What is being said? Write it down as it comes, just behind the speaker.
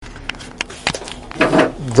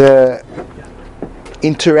the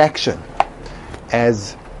interaction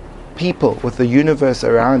as people with the universe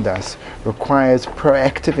around us requires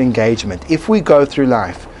proactive engagement. If we go through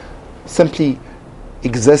life simply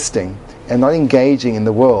existing and not engaging in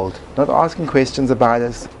the world, not asking questions about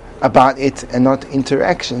it, and not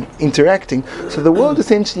interacting, so the world,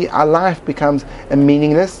 essentially, our life becomes a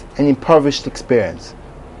meaningless and impoverished experience.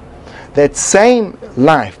 That same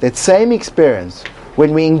life, that same experience,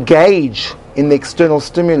 when we engage in the external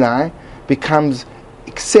stimuli, becomes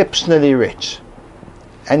exceptionally rich.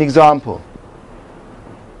 An example.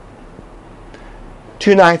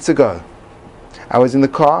 2 nights ago, I was in the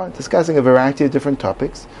car discussing a variety of different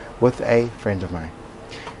topics with a friend of mine.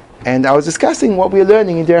 And I was discussing what we are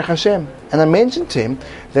learning in Derech Hashem. And I mentioned to him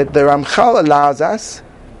that the Ramchal allows us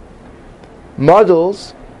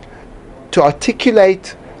models to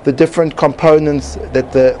articulate the different components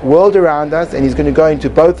that the world around us, and he's going to go into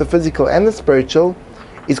both the physical and the spiritual,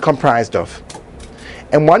 is comprised of.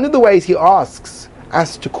 And one of the ways he asks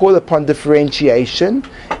us to call upon differentiation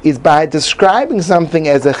is by describing something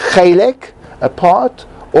as a chelek, a part,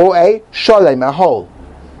 or a sholem, a whole.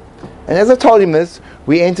 And as I told him this,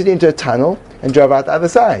 we entered into a tunnel and drove out the other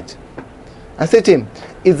side. I said to him,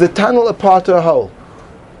 is the tunnel a part or a whole?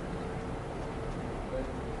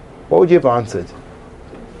 What would you have answered?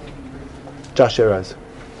 Joshua Rose.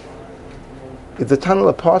 Is the tunnel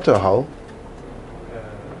a part or a whole?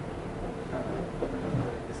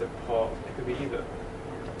 It's a part. It could be either.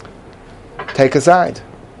 Take a side.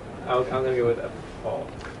 I'm going to go with a part.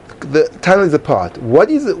 The tunnel is a part. What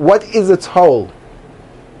is it? What is its whole?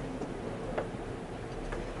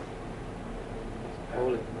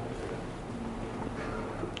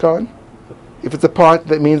 Go on. If it's a part,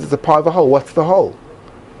 that means it's a part of a whole. What's the whole?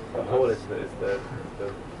 The whole is the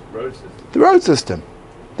road system. The road system.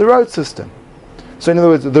 The road system. So in other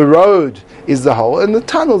words, the road is the whole, and the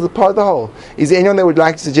tunnel is a part of the whole. Is there anyone that would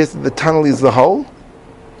like to suggest that the tunnel is the whole?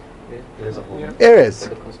 It is a whole. Yeah. It is.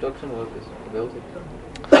 The construction workers built it.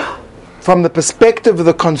 From the perspective of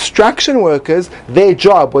the construction workers, their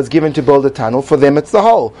job was given to build a tunnel. For them, it's the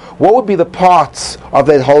whole. What would be the parts of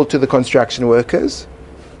that whole to the construction workers?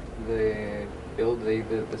 They build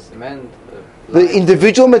the cement. The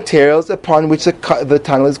individual materials upon which the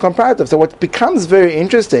tunnel is comprised of. So what becomes very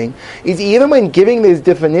interesting is even when giving these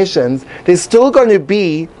definitions, there's still going to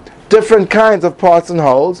be different kinds of parts and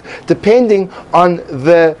wholes depending on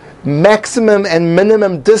the maximum and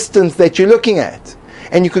minimum distance that you're looking at.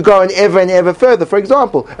 And you could go on ever and ever further. For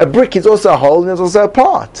example, a brick is also a whole and it's also a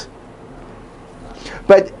part.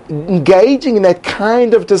 But engaging in that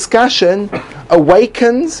kind of discussion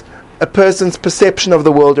awakens a person's perception of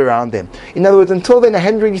the world around them. In other words, until then I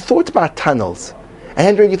hadn't really thought about tunnels. I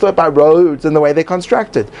hadn't really thought about roads and the way they're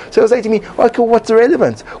constructed. So it was saying to me, okay, what's the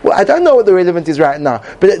relevance? Well, I don't know what the relevance is right now,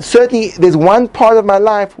 but certainly there's one part of my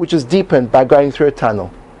life which is deepened by going through a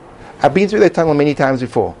tunnel. I've been through that tunnel many times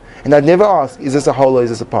before, and I've never asked, is this a whole or is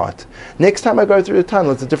this a part? Next time I go through the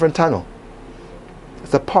tunnel, it's a different tunnel.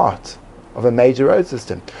 It's a part of a major road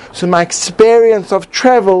system. So my experience of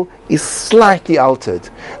travel is slightly altered.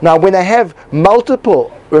 Now when I have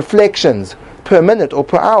multiple reflections per minute or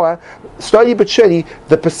per hour, slowly but surely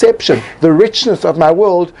the perception, the richness of my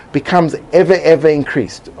world becomes ever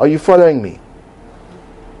increased. Are you following me?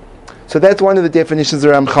 So that's one of the definitions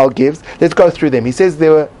that Ramchal gives. Let's go through them. He says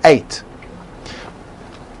there were 8.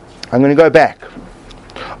 I'm going to go back.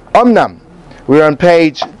 Omnam. We're on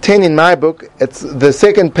page 10 in my book. It's the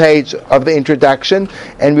second page of the introduction,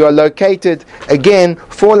 and we are located again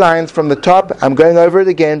 4 lines from the top. I'm going over it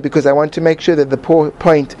again because I want to make sure that the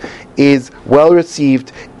point is well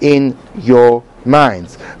received in your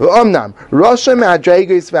minds.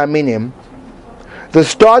 The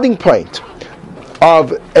starting point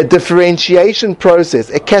of a differentiation process,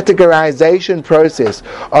 a categorization process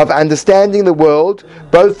of understanding the world,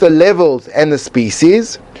 both the levels and the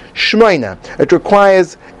species, Shmoina. It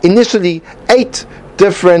requires initially 8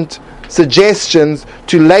 different suggestions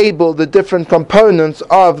to label the different components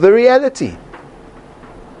of the reality.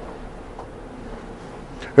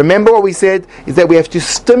 Remember what we said is that we have to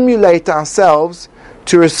stimulate ourselves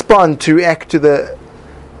to respond, to react to the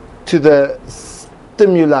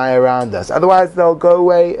stimuli around us. Otherwise they'll go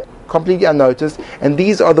away completely unnoticed, and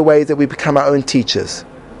these are the ways that we become our own teachers.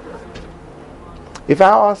 If I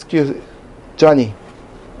ask you, Johnny,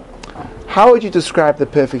 how would you describe the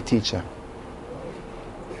perfect teacher?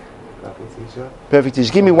 Perfect teacher? Perfect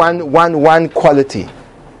teacher. Give me one quality.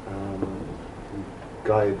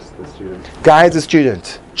 Guides the student. Guides the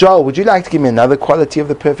student. Joel, would you like to give me another quality of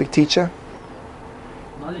the perfect teacher?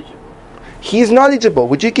 Knowledgeable. He is knowledgeable.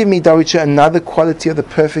 Would you give me, Dawicha, another quality of the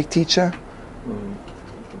perfect teacher?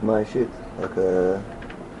 My shit. Like a...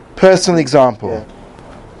 Personal example. Yeah.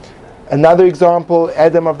 Another example,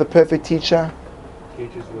 Adam of the perfect teacher.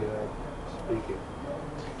 Teaches without speaking.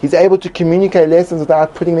 He's able to communicate lessons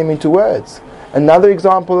without putting them into words. Another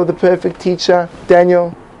example of the perfect teacher,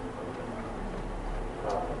 Daniel.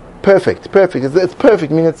 Perfect. It's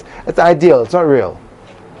perfect. I mean, it's ideal. It's not real.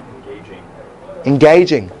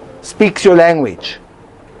 Engaging. Speaks your language.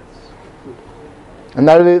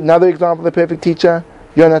 Another example of the perfect teacher,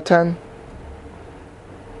 Jonathan.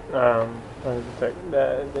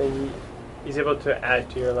 He's able to add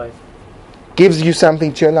to your life. Gives you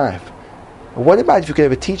something to your life. What about if you could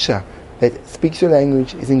have a teacher that speaks your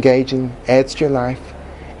language, is engaging, adds to your life,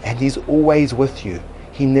 and he's always with you.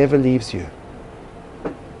 He never leaves you.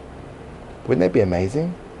 Wouldn't that be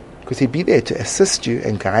amazing? Because he'd be there to assist you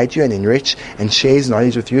and guide you and enrich and share his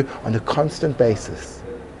knowledge with you on a constant basis.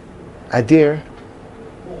 Adir,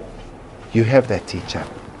 you have that teacher.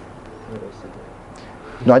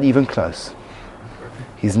 Not even close.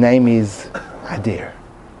 His name is Adir.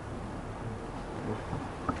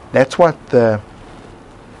 That's what the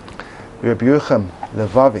Rabbi Yerucham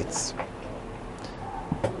Levovitz,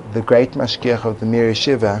 the great mashgiach of the Mir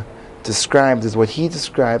Yeshiva, described as what he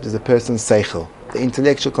described as a person's seichel, the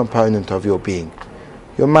intellectual component of your being.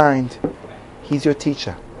 Your mind. He's your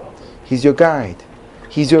teacher. He's your guide.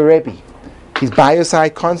 He's your Rebbe. He's by your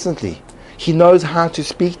side constantly. He knows how to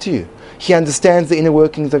speak to you. He understands the inner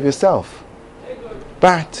workings of yourself.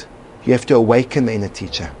 But you have to awaken the inner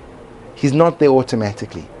teacher. He's not there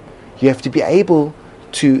automatically. You have to be able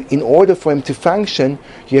to, in order for him to function,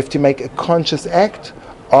 you have to make a conscious act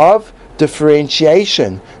of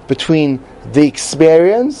differentiation between the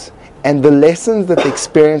experience and the lessons that the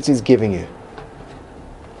experience is giving you.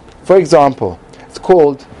 For example, it's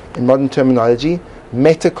called, in modern terminology,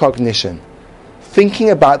 metacognition. Thinking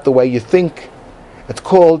about the way you think. It's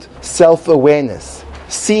called self-awareness,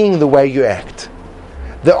 seeing the way you act.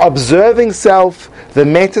 The observing self, the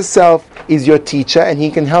meta-self, is your teacher, and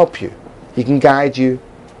he can help you. He can guide you.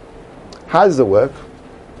 How does it work?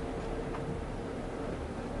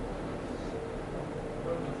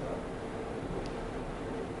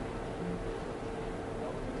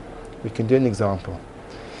 We can do an example.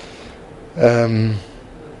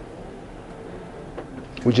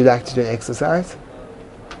 Would you like to do an exercise?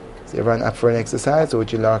 Is everyone up for an exercise, or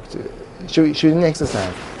would you like to... Should we do an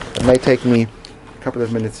exercise? It may take me a couple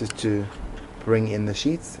of minutes just to bring in the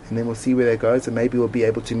sheets, and then we'll see where that goes, and maybe we'll be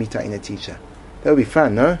able to meet our inner teacher. That would be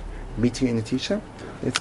fun, no? Meeting your inner teacher.